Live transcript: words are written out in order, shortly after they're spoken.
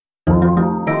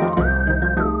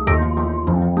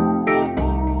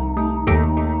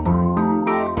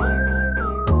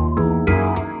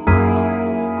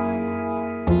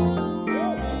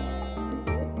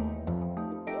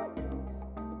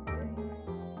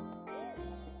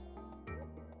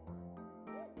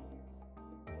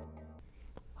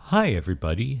Hi,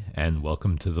 everybody, and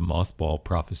welcome to the Mothball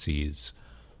Prophecies.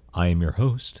 I am your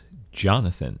host,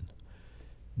 Jonathan.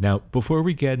 Now, before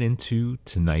we get into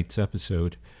tonight's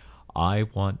episode, I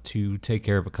want to take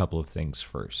care of a couple of things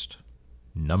first.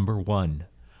 Number one,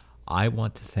 I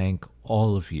want to thank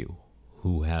all of you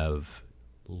who have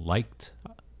liked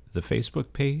the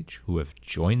Facebook page, who have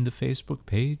joined the Facebook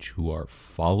page, who are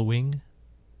following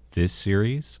this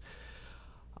series.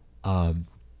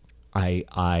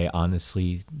 I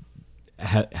honestly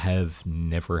have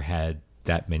never had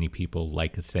that many people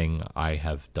like a thing I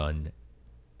have done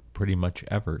pretty much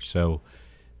ever. So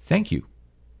thank you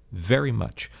very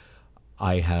much.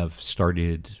 I have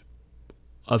started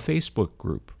a Facebook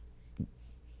group,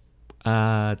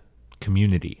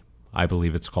 community, I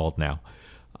believe it's called now,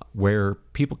 where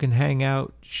people can hang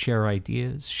out, share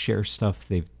ideas, share stuff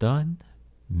they've done,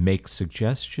 make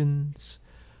suggestions,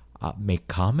 make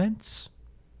comments,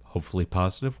 hopefully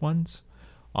positive ones,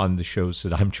 on the shows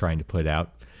that I'm trying to put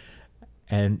out.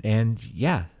 And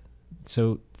yeah,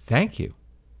 so thank you.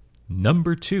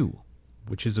 Number two,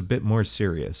 which is a bit more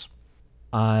serious.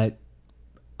 I'm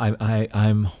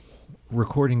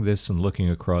recording this and looking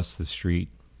across the street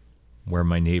where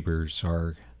my neighbors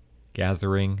are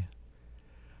gathering,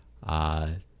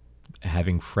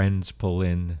 having friends pull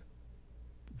in,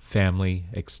 family,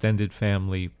 extended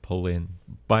family pull in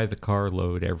by the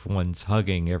carload. Everyone's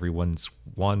hugging, everyone's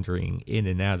wandering in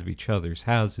and out of each other's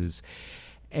houses.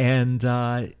 And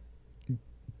don't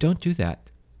do that.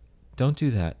 Don't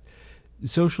do that.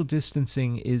 Social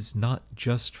distancing is not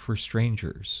just for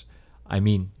strangers. I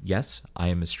mean, yes, I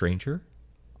am a stranger.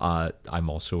 I'm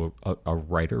also a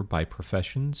writer by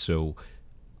profession, so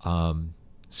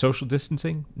social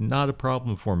distancing, not a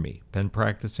problem for me. Been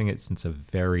practicing it since a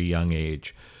very young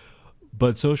age.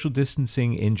 But social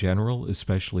distancing in general,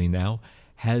 especially now,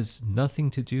 has nothing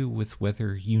to do with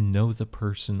whether you know the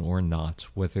person or not,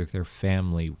 whether they're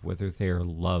family, whether they're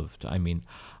loved. I mean,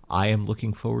 I am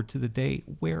looking forward to the day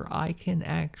where I can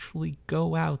actually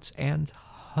go out and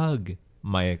hug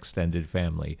my extended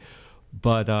family,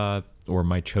 but or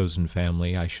my chosen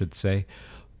family, I should say.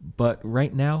 But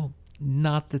right now,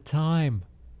 not the time.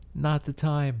 Not the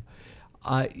time.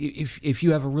 If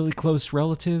you have a really close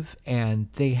relative and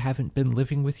they haven't been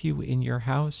living with you in your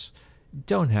house,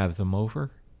 don't have them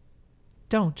over.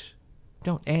 Don't.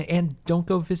 And don't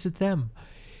go visit them.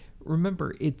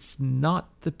 Remember, it's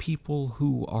not the people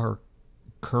who are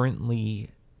currently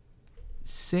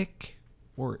sick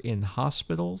or in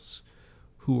hospitals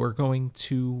who are going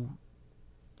to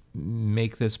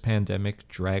make this pandemic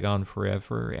drag on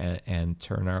forever and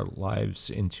turn our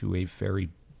lives into a very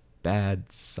bad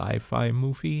sci-fi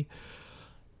movie.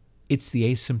 It's the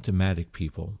asymptomatic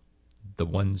people, the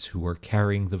ones who are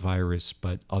carrying the virus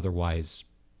but otherwise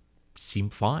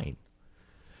seem fine.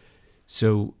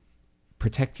 So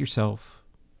protect yourself,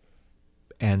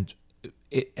 and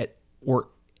or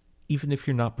even if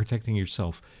you're not protecting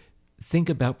yourself, think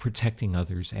about protecting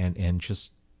others and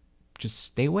just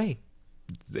stay away.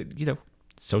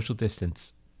 Social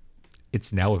distance.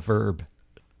 It's now a verb.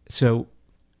 So,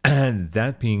 and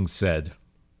that being said,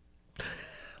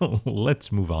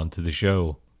 let's move on to the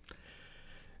show.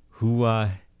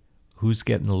 Who's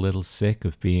getting a little sick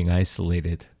of being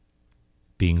isolated,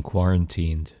 being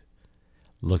quarantined,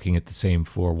 looking at the same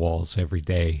four walls every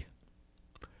day?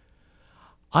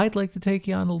 I'd like to take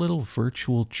you on a little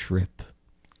virtual trip,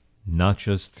 not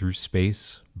just through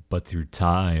space, but through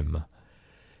time.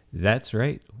 That's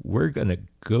right, we're going to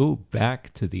go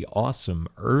back to the awesome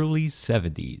early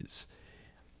 70s,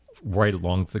 right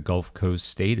along the Gulf Coast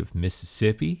state of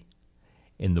Mississippi,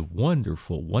 in the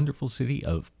wonderful, wonderful city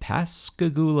of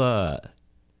Pascagoula,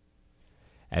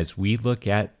 as we look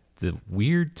at the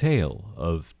weird tale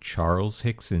of Charles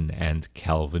Hickson and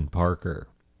Calvin Parker.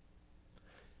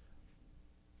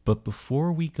 But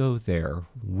before we go there,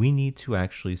 we need to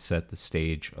actually set the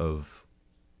stage of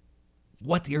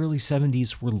what the early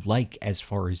 70s were like as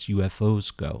far as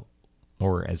UFOs go,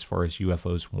 or as far as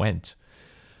UFOs went.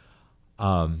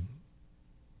 In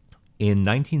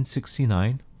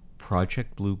 1969,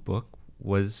 Project Blue Book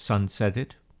was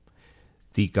sunsetted.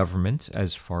 The government,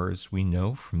 as far as we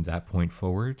know from that point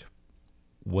forward,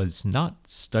 was not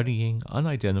studying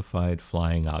unidentified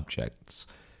flying objects.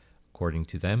 According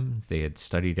to them, they had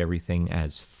studied everything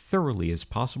as thoroughly as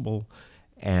possible,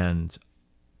 and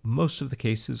most of the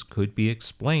cases could be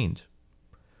explained,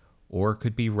 or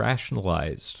could be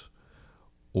rationalized,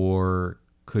 or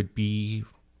could be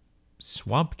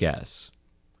swamp gas,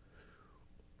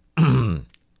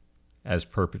 as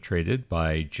perpetrated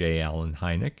by J. Allen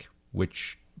Hynek,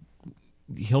 which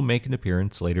he'll make an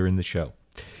appearance later in the show.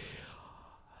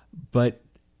 But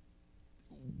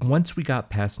once we got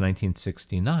past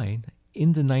 1969,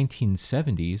 in the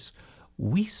 1970s,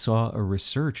 we saw a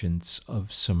resurgence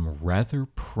of some rather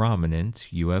prominent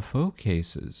UFO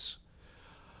cases.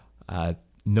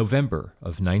 November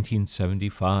of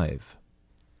 1975,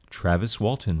 Travis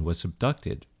Walton was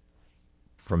abducted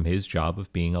from his job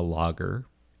of being a logger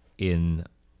in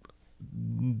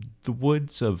the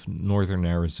woods of northern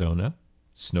Arizona,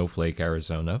 Snowflake,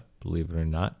 Arizona, believe it or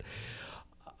not.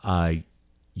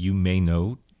 You may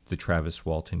know the Travis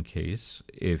Walton case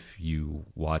if you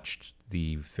watched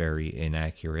the very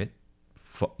inaccurate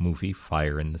movie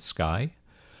Fire in the Sky.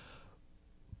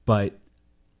 But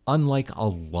unlike a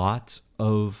lot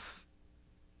of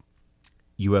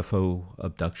UFO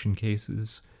abduction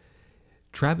cases,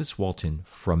 Travis Walton,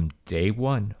 from day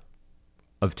one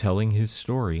of telling his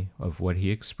story of what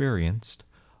he experienced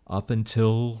up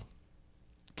until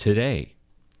today,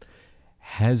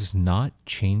 has not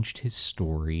changed his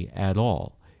story at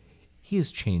all. He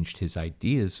has changed his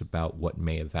ideas about what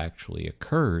may have actually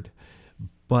occurred,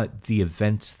 but the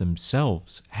events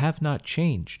themselves have not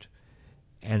changed.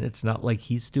 And it's not like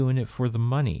he's doing it for the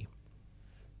money.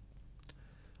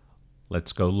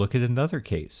 Let's go look at another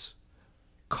case.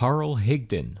 Carl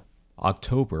Higdon,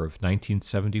 October of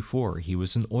 1974. He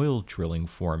was an oil drilling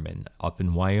foreman up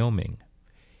in Wyoming.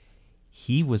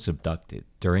 He was abducted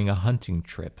during a hunting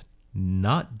trip.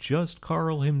 Not just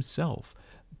Carl himself,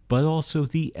 but also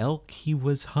the elk he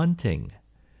was hunting.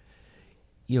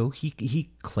 He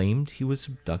claimed he was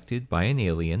abducted by an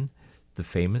alien. The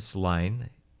famous line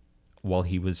while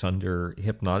he was under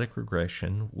hypnotic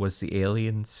regression was the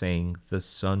alien saying, "The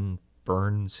sun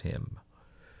burns him."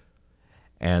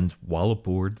 And while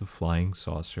aboard the flying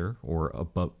saucer, or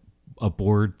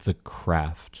aboard the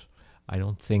craft, I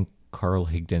don't think Carl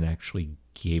Higdon actually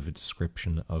gave a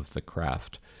description of the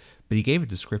craft, but he gave a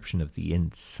description of the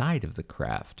inside of the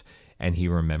craft, and he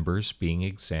remembers being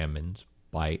examined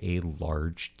by a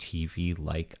large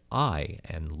TV-like eye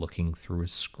and looking through a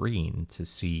screen to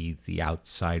see the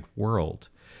outside world.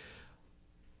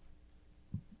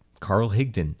 Carl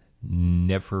Higdon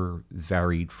never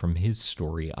varied from his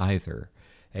story either.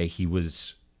 He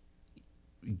was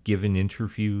given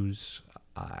interviews.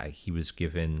 He was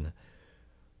given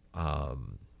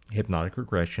hypnotic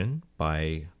regression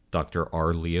by Dr.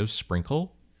 R. Leo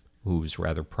Sprinkle, who was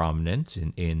rather prominent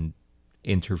in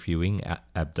interviewing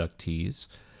abductees.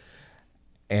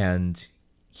 And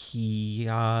he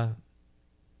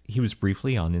was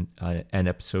briefly on an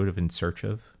episode of In Search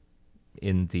of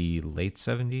in the late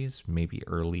 70s, maybe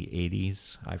early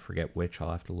 80s. I forget which.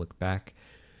 I'll have to look back.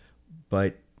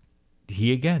 But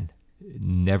he, again,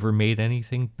 never made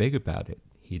anything big about it.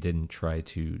 He didn't try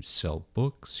to sell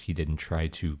books. He didn't try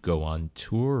to go on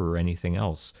tour or anything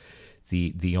else.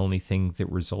 The only thing that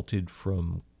resulted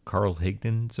from Carl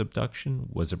Higdon's abduction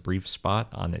was a brief spot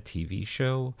on a TV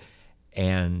show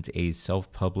and a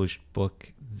self-published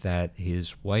book that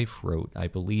his wife wrote, I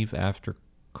believe, after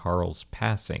Carl's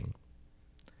passing.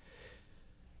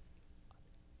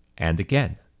 And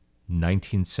again,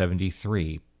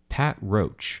 1973, Pat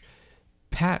Roach.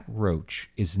 Pat Roach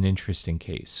is an interesting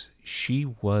case. She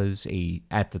was,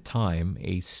 at the time,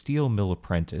 a steel mill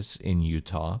apprentice in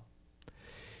Utah.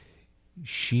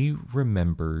 She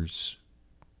remembers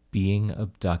being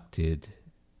abducted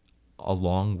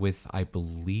along with, I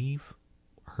believe,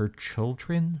 her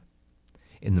children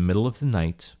in the middle of the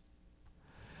night.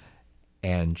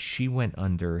 And she went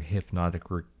under hypnotic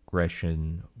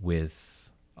regression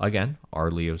with, again,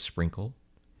 R. Leo Sprinkle,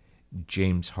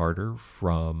 James Harder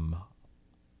from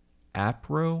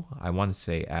APRO, I want to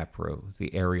say APRO,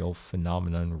 the Aerial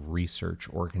Phenomenon Research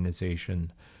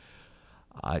Organization.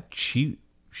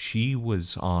 She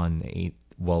was on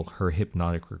her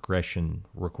hypnotic regression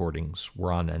recordings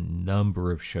were on a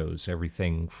number of shows,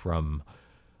 everything from,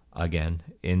 again,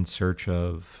 In Search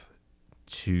of,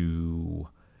 to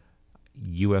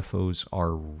UFOs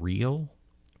Are Real,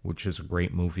 which is a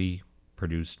great movie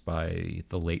produced by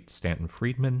the late Stanton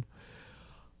Friedman.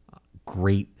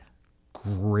 Great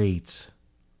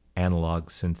analog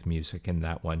synth music in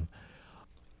that one.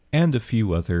 And a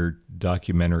few other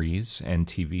documentaries and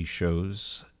TV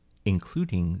shows,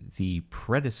 including the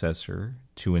predecessor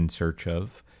to In Search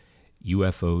of,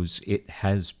 UFOs It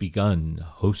Has Begun,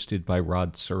 hosted by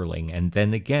Rod Serling, and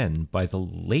then again by the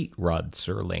late Rod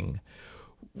Serling,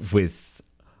 with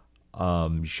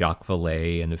Jacques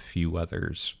Vallée and a few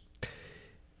others.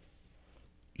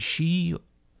 She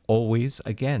always,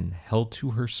 again, held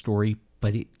to her story,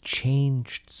 but it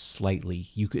changed slightly.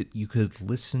 You could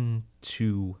listen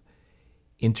to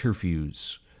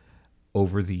interviews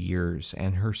over the years,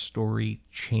 and her story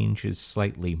changes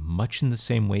slightly, much in the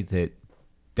same way that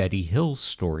Betty Hill's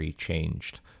story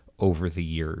changed over the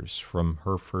years from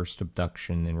her first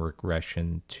abduction and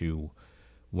regression to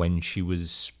when she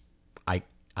was, I,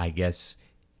 I guess,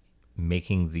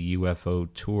 making the UFO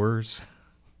tours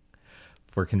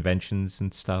for conventions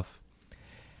and stuff.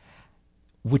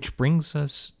 Which brings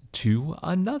us to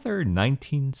another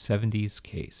 1970s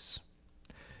case.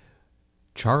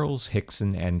 Charles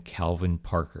Hickson and Calvin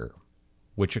Parker,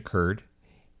 which occurred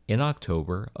in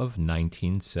October of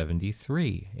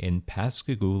 1973 in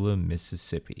Pascagoula,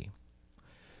 Mississippi.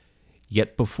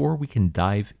 Yet before we can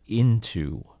dive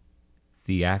into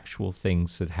the actual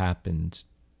things that happened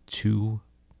to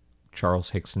Charles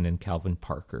Hickson and Calvin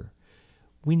Parker,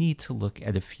 we need to look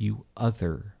at a few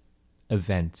other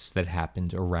events that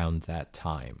happened around that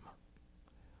time,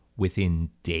 within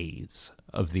days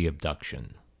of the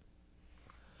abduction.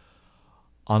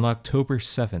 On October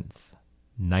 7th,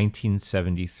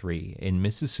 1973, in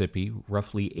Mississippi,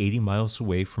 roughly 80 miles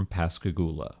away from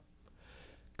Pascagoula,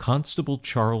 Constable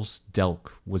Charles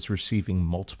Delk was receiving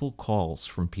multiple calls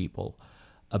from people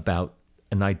about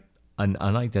an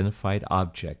unidentified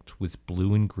object with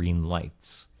blue and green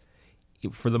lights.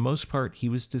 For the most part, he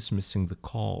was dismissing the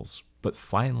calls, but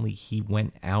finally he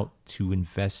went out to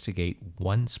investigate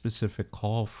one specific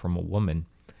call from a woman.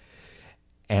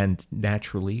 And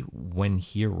naturally, when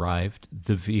he arrived,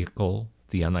 the vehicle,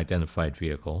 the unidentified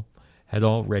vehicle, had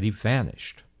already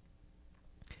vanished.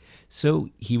 So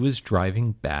he was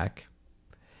driving back,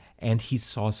 and he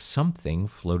saw something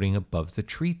floating above the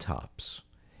treetops.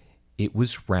 It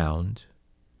was round,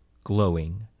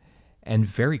 glowing, and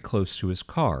very close to his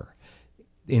car.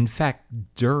 In fact,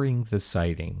 during the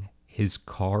sighting, his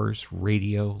car's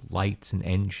radio, lights, and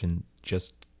engine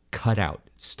just cut out,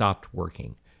 stopped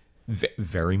working.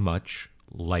 Very much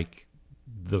like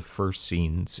the first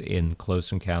scenes in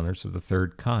Close Encounters of the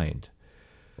Third Kind.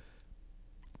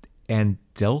 And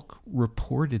Delk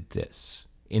reported this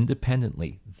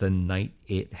independently the night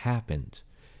it happened.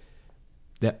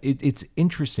 It's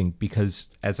interesting because,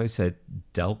 as I said,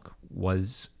 Delk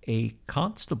was a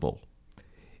constable.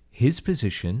 His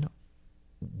position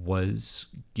was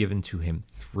given to him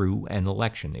through an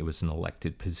election. It was an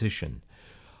elected position.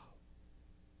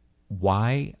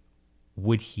 Why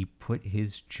would he put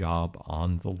his job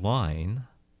on the line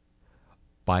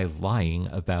by lying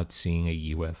about seeing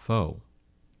a UFO?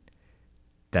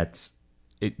 That's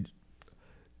it.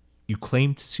 You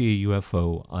claim to see a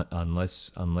UFO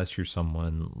unless you're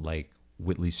someone like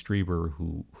Whitley Strieber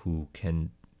who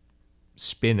can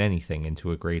spin anything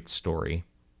into a great story,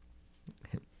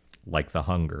 like The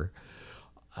Hunger,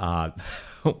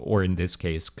 or in this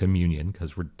case, Communion,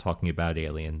 because we're talking about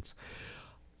aliens.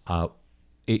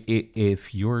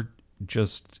 If you're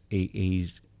just a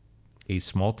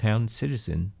small town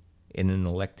citizen in an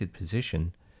elected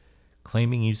position,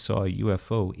 claiming you saw a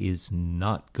UFO is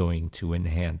not going to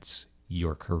enhance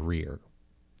your career.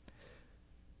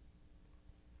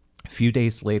 A few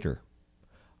days later,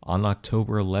 on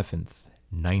October 11th,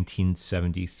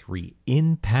 1973,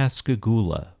 in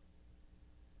Pascagoula,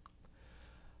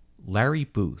 Larry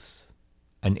Booth,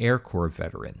 an Air Corps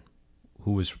veteran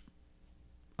who was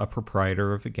a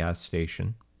proprietor of a gas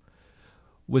station,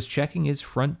 was checking his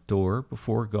front door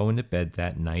before going to bed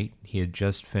that night. He had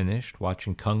just finished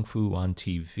watching Kung Fu on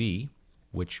TV,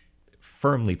 which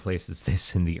firmly places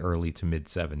this in the early to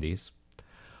mid-70s.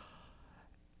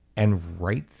 And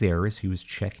right there, as he was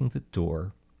checking the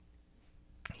door,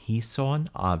 he saw an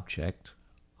object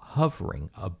hovering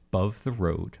above the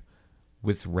road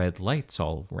with red lights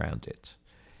all around it.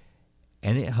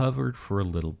 And it hovered for a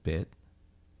little bit,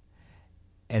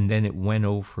 and then it went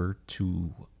over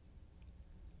to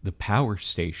the power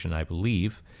station, I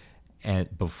believe,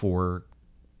 and before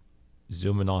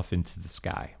zooming off into the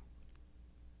sky.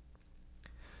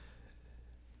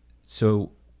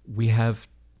 So we have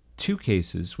two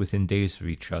cases within days of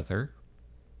each other.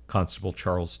 Constable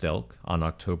Charles Delk on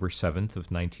October 7th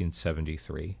of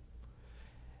 1973,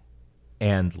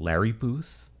 and Larry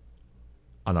Booth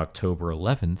on October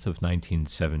 11th of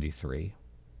 1973.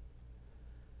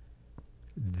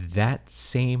 That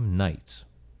same night,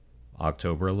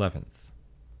 October 11th,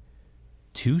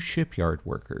 two shipyard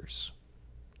workers,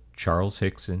 Charles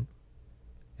Hickson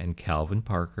and Calvin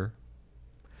Parker,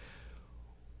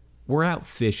 were out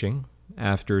fishing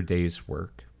after a day's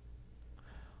work.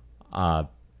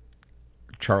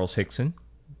 Charles Hickson,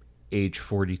 age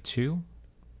 42,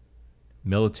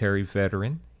 military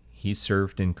veteran. He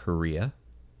served in Korea.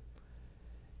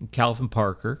 Calvin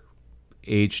Parker,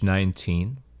 age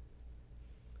 19.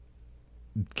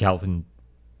 Calvin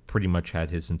pretty much had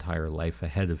his entire life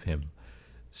ahead of him,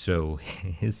 so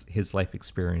his life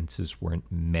experiences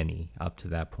weren't many up to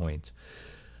that point.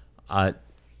 Uh,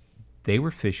 they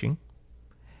were fishing,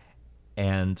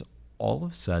 and all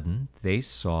of a sudden they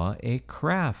saw a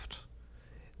craft.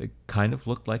 It kind of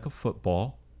looked like a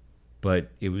football,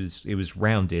 but it was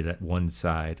rounded at one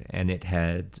side, and it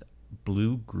had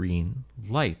blue-green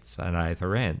lights on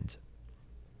either end.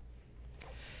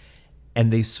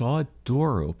 And they saw a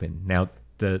door open. Now,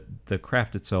 the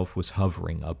craft itself was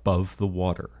hovering above the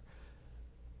water,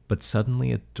 but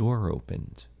suddenly a door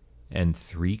opened, and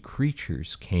 3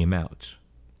 creatures came out.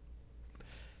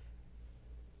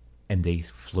 And they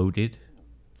floated.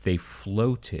 They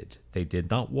floated. They did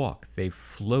not walk. They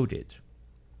floated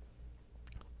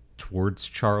towards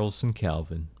Charles and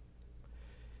Calvin.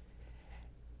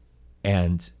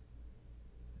 And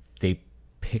they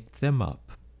picked them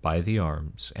up by the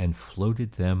arms and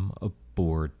floated them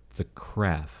aboard the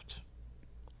craft.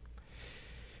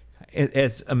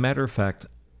 As a matter of fact,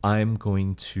 I'm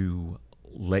going to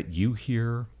let you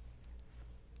hear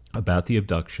about the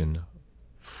abduction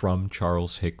from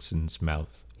Charles Hickson's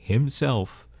mouth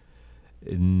himself,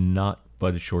 not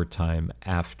but a short time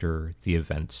after the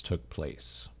events took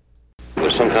place. It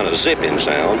was some kind of zipping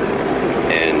sound,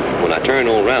 and when I turned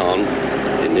around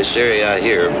in this area out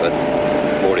here,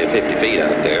 about 40 or 50 feet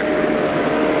out there,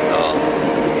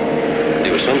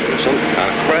 there was some kind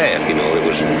of craft, you know.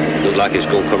 It looked like it's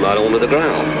going to come right onto the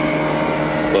ground.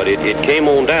 But it came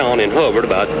on down and hovered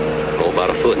about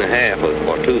a foot and a half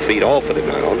or 2 feet off of the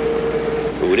ground.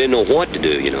 But we didn't know what to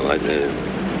do, you know.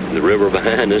 The river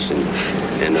behind us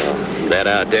and that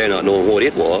out there, not knowing what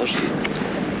it was.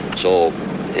 So,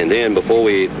 and then before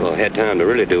we had time to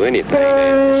really do anything,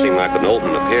 it seemed like an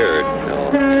opening appeared.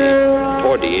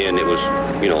 Toward the end, it was,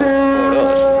 you know, toward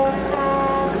us.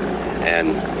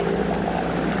 And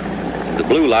the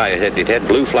blue light, it had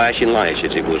blue flashing lights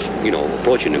as it was, you know,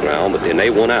 approaching the ground, but then they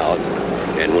went out.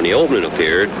 And when the opening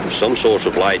appeared, some source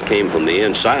of light came from the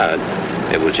inside.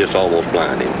 It was just almost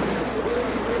blinding.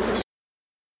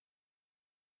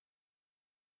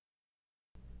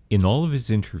 In all of his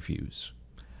interviews,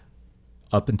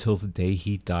 up until the day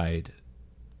he died,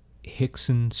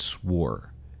 Hickson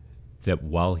swore that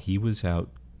while he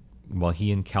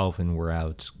and Calvin were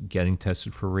out getting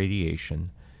tested for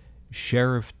radiation,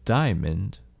 Sheriff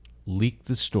Diamond leaked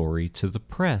the story to the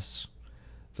press,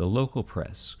 the local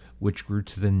press, which grew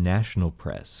to the national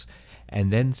press.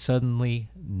 And then suddenly,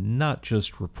 not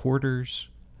just reporters,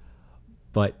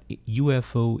 but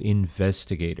UFO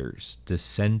investigators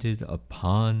descended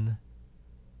upon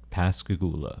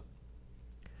Pascagoula.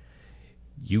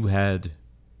 You had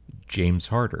James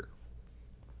Harder,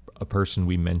 a person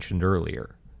we mentioned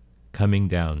earlier, coming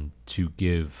down to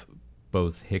give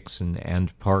both Hickson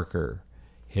and Parker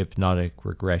hypnotic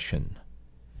regression.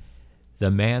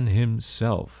 The man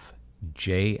himself,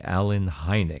 J. Allen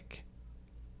Hynek,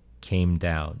 came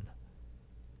down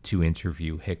to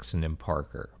interview Hickson and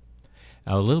Parker.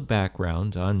 Now, a little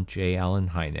background on J.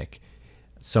 Allen Hynek.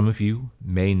 Some of you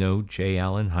may know J.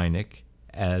 Allen Hynek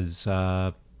as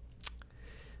the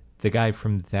guy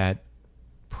from that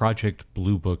Project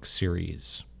Blue Book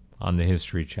series on the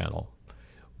History Channel,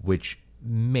 which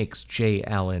makes J.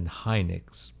 Allen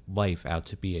Hynek's life out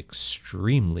to be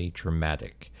extremely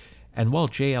dramatic. And while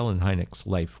J. Allen Hynek's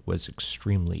life was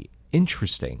extremely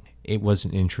interesting, it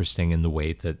wasn't interesting in the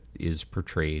way that is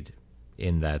portrayed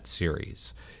in that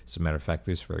series. As a matter of fact,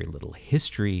 there's very little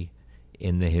history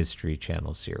in the History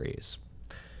Channel series.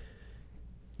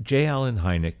 J. Allen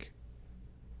Hynek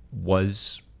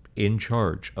was in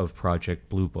charge of Project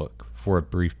Blue Book for a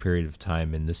brief period of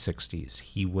time in the 60s.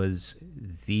 He was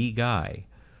the guy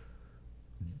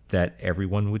that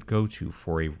everyone would go to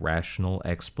for a rational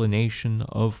explanation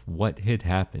of what had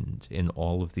happened in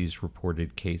all of these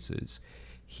reported cases.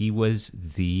 He was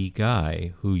the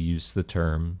guy who used the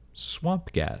term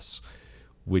swamp gas,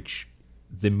 which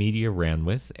the media ran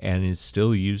with and is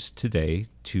still used today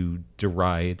to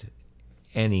deride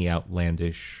any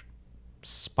outlandish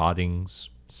sightings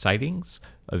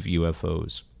of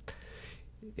UFOs.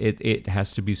 It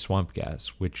has to be swamp gas,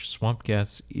 which swamp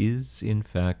gas is in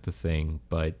fact a thing,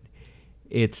 but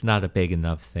it's not a big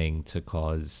enough thing to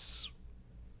cause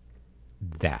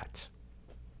that,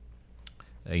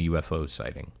 a UFO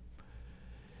sighting.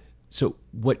 So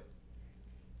what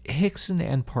Hickson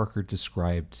and Parker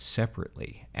described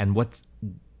separately, and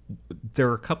there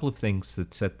are a couple of things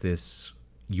that set this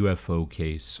UFO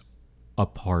case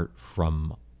apart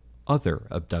from other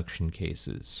abduction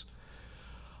cases.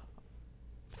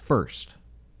 First,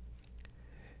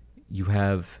 you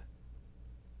have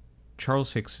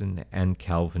Charles Hickson and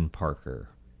Calvin Parker,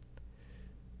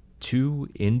 two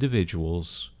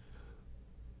individuals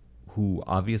who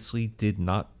obviously did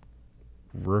not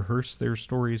rehearse their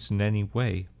stories in any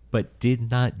way, but did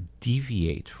not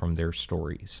deviate from their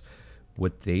stories.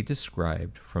 What they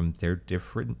described from their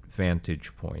different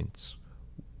vantage points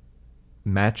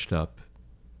matched up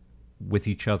with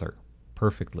each other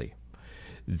perfectly.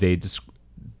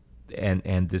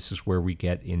 And this is where we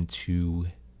get into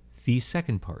the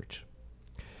second part.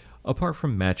 Apart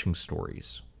from matching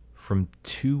stories from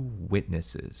two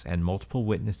witnesses, and multiple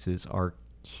witnesses are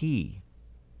key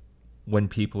when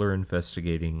people are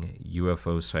investigating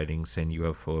UFO sightings and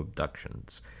UFO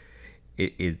abductions.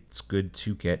 It's good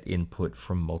to get input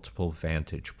from multiple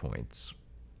vantage points,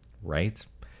 right?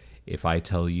 If I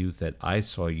tell you that I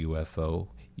saw a UFO,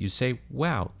 you say,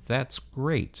 wow, that's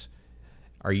great.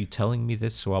 Are you telling me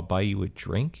this so I'll buy you a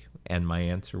drink? And my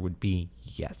answer would be,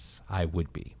 yes, I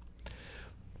would be.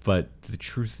 But the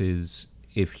truth is,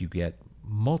 if you get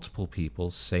multiple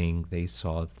people saying they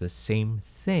saw the same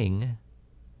thing,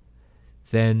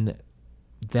 then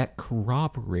that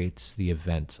corroborates the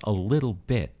event a little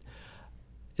bit,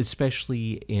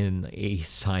 especially in a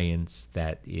science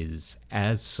that is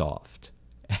as soft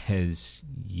as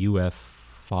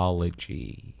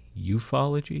ufology.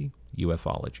 Ufology?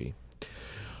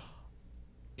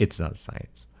 It's not a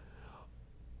science.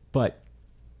 But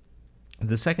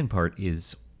the second part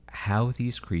is how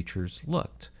these creatures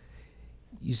looked.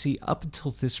 You see, up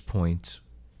until this point,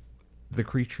 the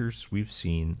creatures we've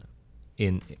seen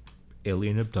in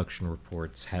alien abduction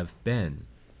reports have been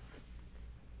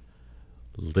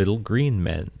little green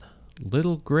men,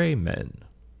 little gray men,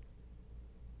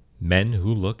 men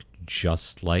who look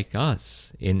just like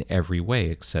us in every way,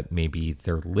 except maybe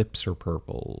their lips are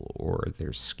purple or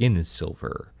their skin is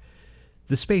silver.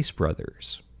 The Space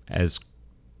Brothers, as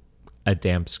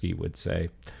Adamski would say.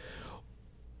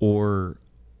 Or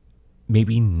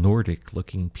maybe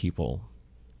Nordic-looking people.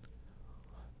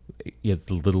 Yeah,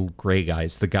 the little gray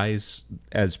guys. The guys,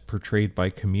 as portrayed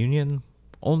by Communion,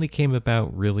 only came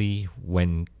about really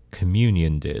when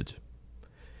Communion did.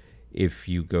 If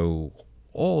you go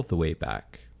all the way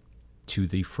back to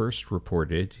the first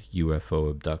reported UFO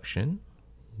abduction,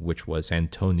 which was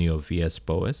Antonio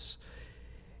Villas-Boas,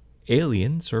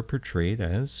 aliens are portrayed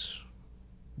as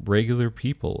regular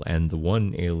people, and the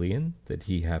one alien that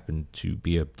he happened to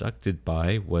be abducted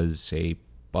by was a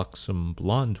buxom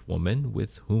blonde woman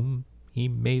with whom he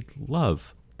made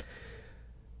love.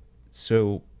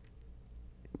 So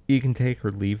you can take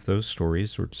or leave those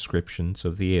stories or descriptions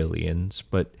of the aliens,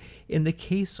 but in the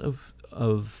case of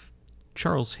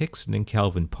Charles Hickson and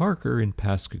Calvin Parker in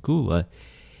Pascagoula,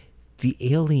 the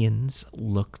aliens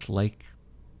looked like,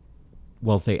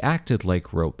 well, they acted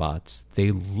like robots. They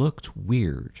looked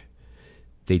weird.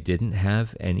 They didn't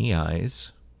have any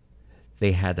eyes.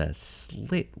 They had a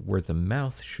slit where the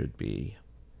mouth should be.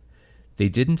 They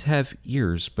didn't have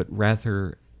ears, but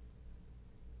rather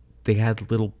they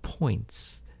had little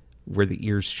points where the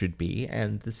ears should be,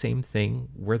 and the same thing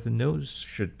where the nose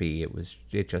should be.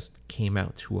 It just came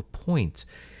out to a point,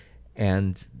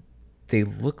 and they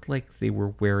looked like they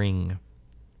were wearing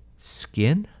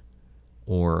skin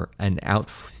or an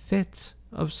outfit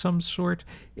of some sort.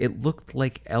 It looked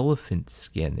like elephant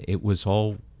skin. It was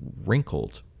all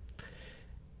wrinkled.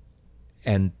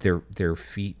 And their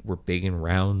feet were big and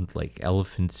round like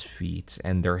elephants' feet,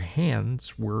 and their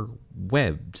hands were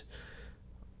webbed,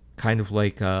 kind of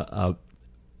like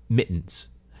mittens.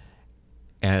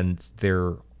 And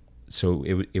so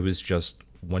it was just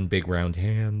one big round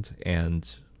hand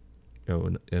and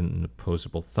an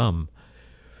opposable thumb.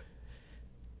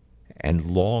 And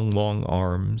long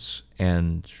arms,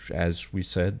 and as we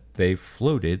said, they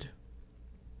floated.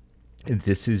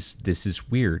 This is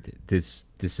weird. This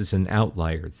is an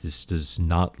outlier. This does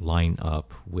not line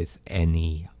up with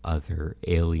any other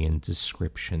alien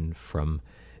description from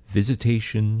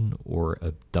visitation or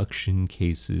abduction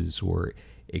cases or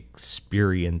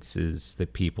experiences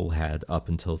that people had up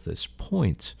until this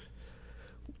point,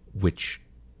 which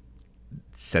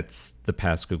sets the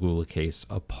Pascagoula case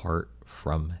apart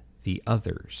from the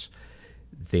others.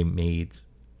 They made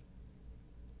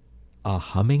a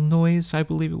humming noise, I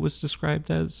believe it was described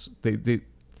as.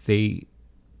 They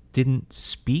didn't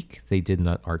speak. They did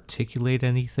not articulate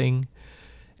anything.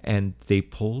 And they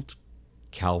pulled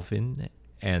Calvin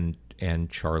and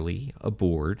Charlie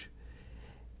aboard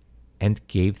and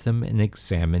gave them an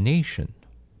examination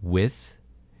with,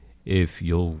 if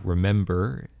you'll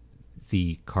remember,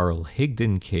 the Carl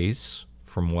Higdon case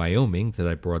from Wyoming that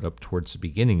I brought up towards the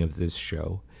beginning of this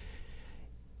show.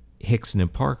 Hickson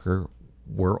and Parker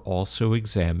were also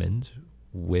examined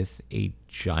with a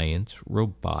giant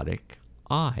robotic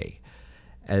eye.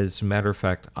 As a matter of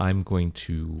fact, I'm going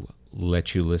to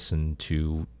let you listen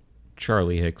to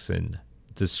Charlie Hickson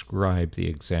describe the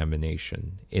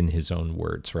examination in his own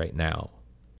words right now.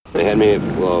 They had me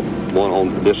one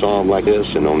on this arm like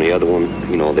this, and on the other one,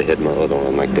 they had my other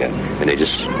arm like that. And I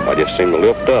just seemed to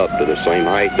lift up to the same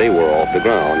height they were off the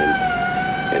ground,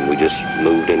 and we just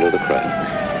moved into the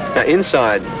crack. Now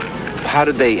inside, how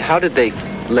did they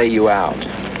lay you out?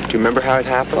 Do you remember how it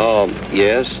happened?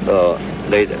 Yes.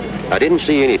 I didn't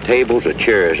see any tables or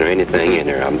chairs or anything in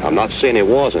there. I'm not saying it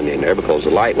wasn't in there because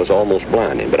the light was almost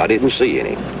blinding, but I didn't see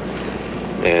any.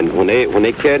 And when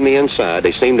they carried me inside,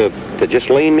 they seemed to just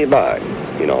lean me back,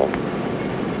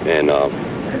 And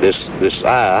this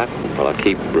eye, well, I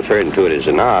keep referring to it as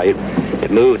an eye,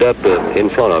 it moved up in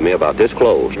front of me about this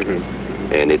close.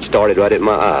 Mm-hmm. And it started right at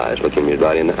my eyes, looking me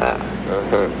right in the eye.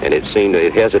 Uh-huh. And it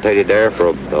hesitated there for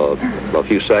a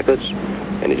few seconds,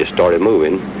 and it just started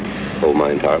moving over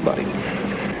my entire body.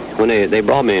 When they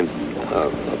brought me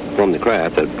from the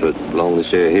craft along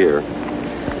this area here,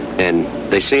 and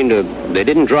they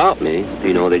didn't drop me,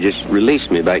 they just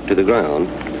released me back to the ground.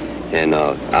 And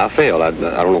I fell. I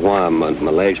don't know why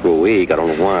my legs were weak. I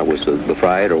don't know why it was the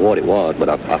fright or what it was, but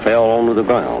I fell onto the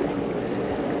ground.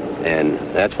 And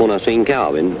that's when I seen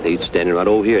Calvin. He's standing right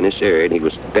over here in this area, and he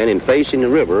was standing facing the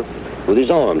river with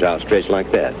his arms outstretched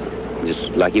like that,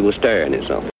 just like he was staring at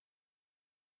something.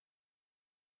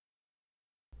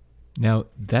 Now,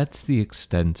 that's the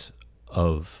extent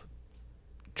of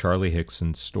Charlie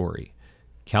Hickson's story.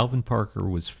 Calvin Parker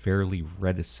was fairly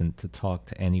reticent to talk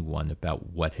to anyone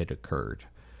about what had occurred,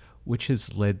 which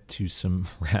has led to some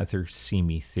rather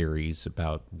seamy theories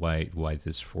about why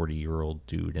this 40-year-old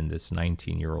dude and this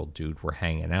 19-year-old dude were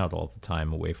hanging out all the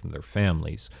time away from their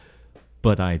families.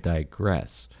 But I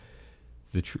digress.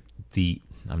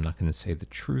 I'm not going to say the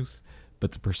truth,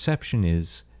 but the perception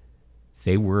is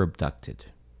they were abducted.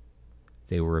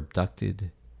 They were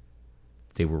abducted.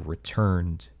 They were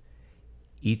returned.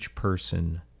 Each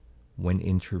person, when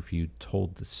interviewed,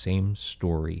 told the same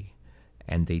story,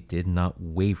 and they did not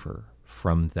waver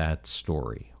from that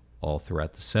story all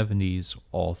throughout the 70s,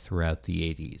 all throughout the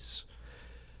 80s.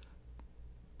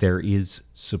 There is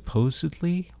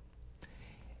supposedly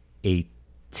a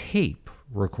tape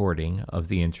recording of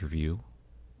the interview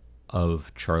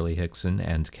of Charlie Hickson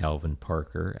and Calvin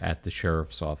Parker at the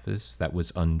sheriff's office that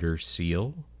was under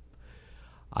seal.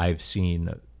 I've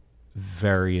seen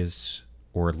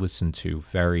listened to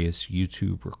various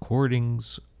YouTube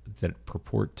recordings that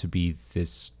purport to be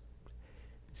this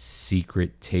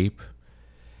secret tape,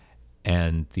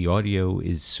 and the audio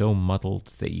is so muddled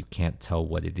that you can't tell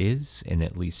what it is in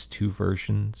at least two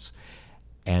versions.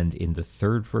 And in the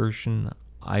third version,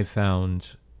 I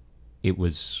found it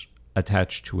was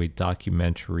attached to a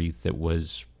documentary that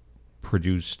was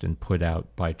produced and put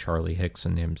out by Charlie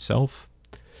Hickson himself.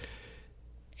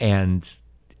 And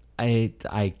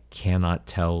I cannot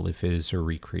tell if it is a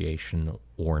recreation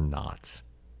or not.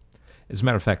 As a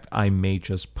matter of fact, I may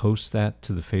just post that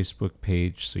to the Facebook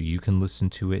page so you can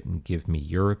listen to it and give me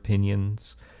your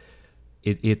opinions.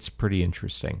 It's pretty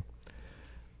interesting.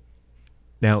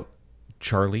 Now,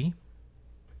 Charlie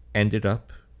ended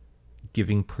up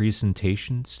giving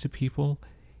presentations to people.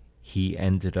 He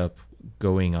ended up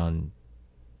going on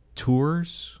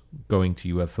tours, going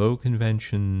to UFO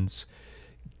conventions,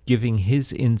 giving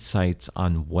his insights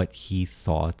on what he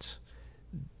thought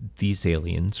these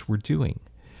aliens were doing.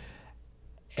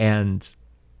 And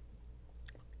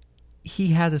he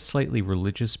had a slightly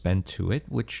religious bent to it,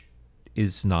 which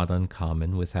is not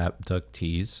uncommon with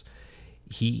abductees.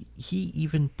 He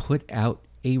even put out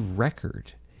a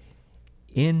record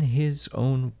in his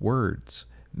own words,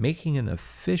 making an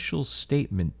official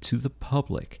statement to the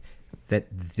public that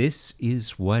this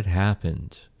is what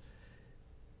happened.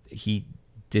 He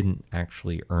didn't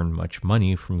actually earn much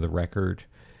money from the record,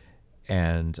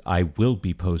 and I will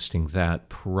be posting that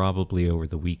probably over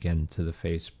the weekend to the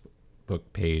Facebook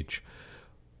page.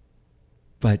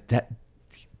 But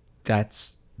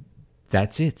that's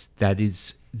it. That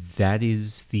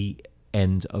is the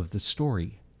end of the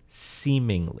story.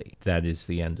 Seemingly, that is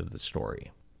the end of the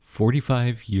story.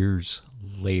 45 years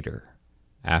later,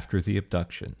 after the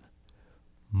abduction,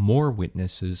 more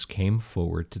witnesses came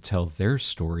forward to tell their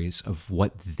stories of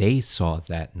what they saw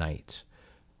that night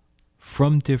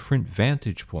from different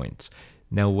vantage points.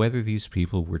 Now, whether these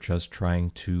people were just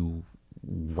trying to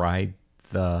ride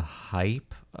the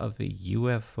hype of a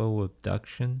UFO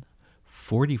abduction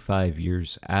 45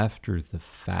 years after the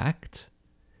fact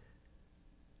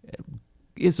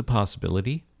is a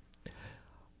possibility.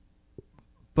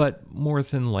 But more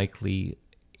than likely,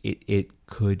 it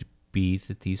could be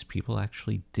that these people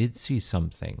actually did see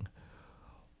something.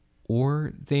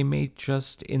 Or they may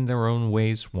just, in their own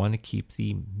ways, want to keep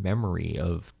the memory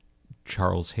of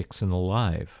Charles Hickson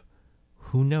alive?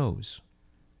 Who knows?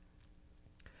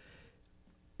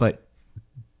 But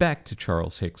back to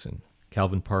Charles Hickson.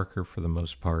 Calvin Parker, for the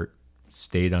most part,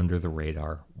 stayed under the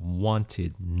radar,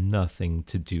 wanted nothing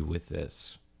to do with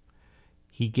this.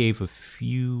 He gave a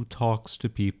few talks to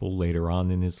people later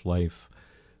on in his life,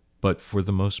 but for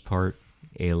the most part,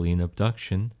 alien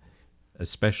abduction,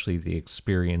 especially the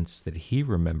experience that he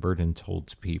remembered and told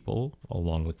to people,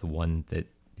 along with the one that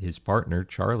his partner,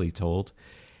 Charlie, told,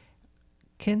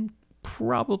 can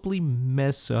probably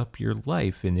mess up your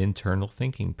life and internal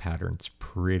thinking patterns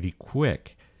pretty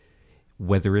quick,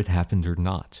 whether it happened or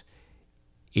not.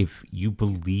 If you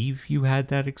believe you had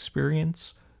that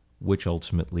experience, which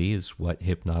ultimately is what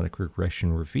hypnotic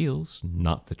regression reveals,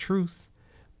 not the truth,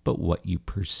 but what you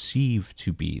perceive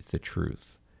to be the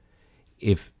truth.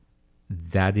 If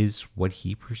that is what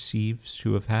he perceives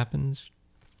to have happened,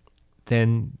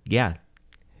 then yeah,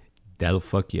 that'll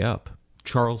fuck you up.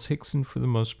 Charles Hickson, for the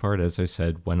most part, as I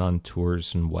said, went on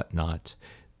tours and whatnot.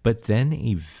 But then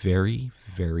a very,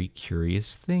 very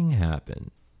curious thing happened.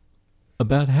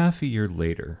 About half a year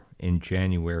later, in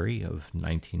January of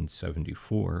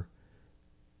 1974,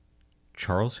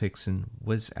 Charles Hickson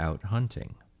was out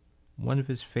hunting, one of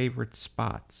his favorite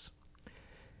spots.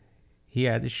 He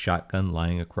had his shotgun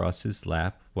lying across his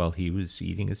lap while he was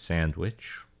eating a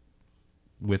sandwich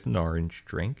with an orange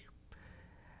drink,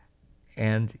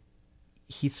 and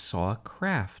he saw a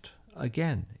craft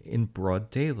again in broad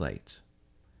daylight,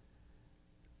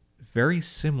 very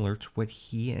similar to what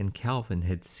he and Calvin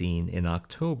had seen in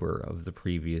October of the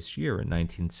previous year in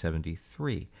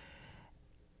 1973.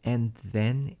 And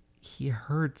then he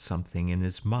heard something in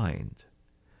his mind,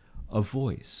 a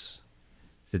voice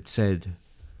that said,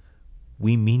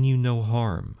 "We mean you no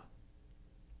harm.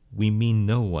 We mean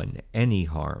no one any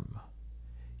harm.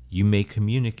 You may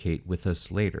communicate with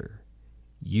us later.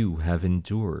 You have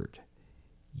endured.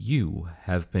 You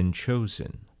have been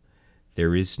chosen.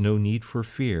 There is no need for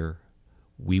fear.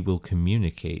 We will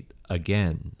communicate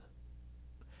again."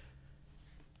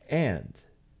 And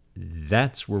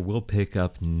that's where we'll pick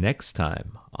up next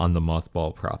time on the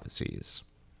Mothball Prophecies.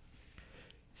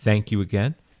 Thank you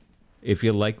again. If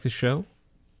you like the show,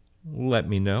 let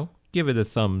me know. Give it a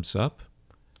thumbs up.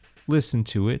 Listen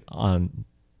to it on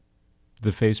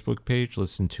the Facebook page.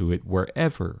 Listen to it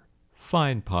wherever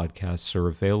fine podcasts are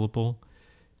available.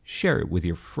 Share it with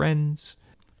your friends.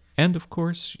 And of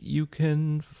course, you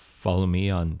can follow me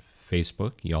on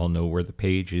Facebook. You all know where the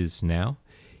page is now.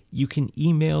 You can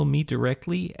email me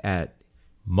directly at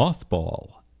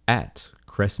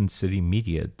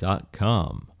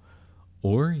mothball@crescentcitymedia.com.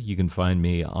 Or you can find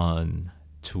me on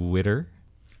Twitter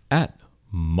at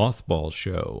Mothball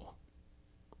Show.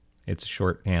 It's a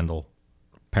short handle.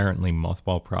 Apparently,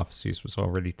 Mothball Prophecies was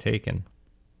already taken.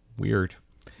 Weird.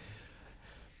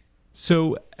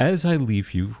 So, as I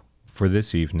leave you for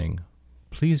this evening,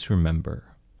 please remember,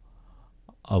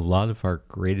 a lot of our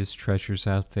greatest treasures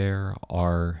out there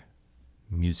are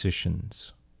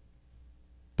musicians,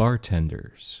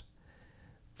 bartenders,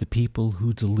 the people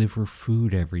who deliver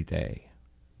food every day.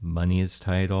 Money is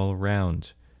tight all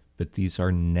around, but these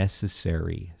are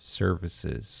necessary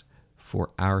services for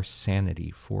our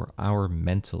sanity, for our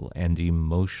mental and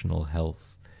emotional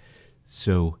health.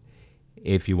 So,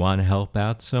 if you want to help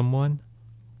out someone,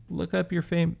 look up your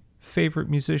favorite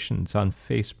musicians on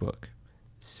Facebook.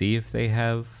 See if they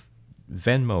have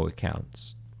Venmo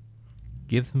accounts.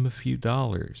 Give them a few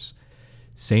dollars.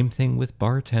 Same thing with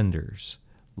bartenders.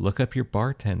 Look up your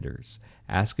bartenders.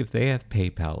 Ask if they have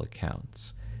PayPal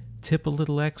accounts. Tip a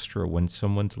little extra when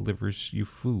someone delivers you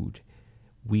food.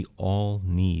 We all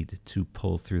need to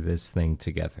pull through this thing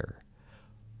together.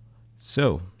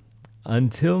 So,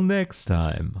 until next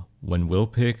time, when we'll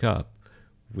pick up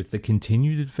with the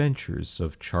continued adventures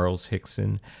of Charles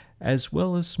Hickson, as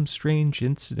well as some strange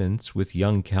incidents with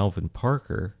young Calvin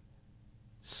Parker,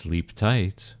 sleep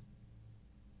tight.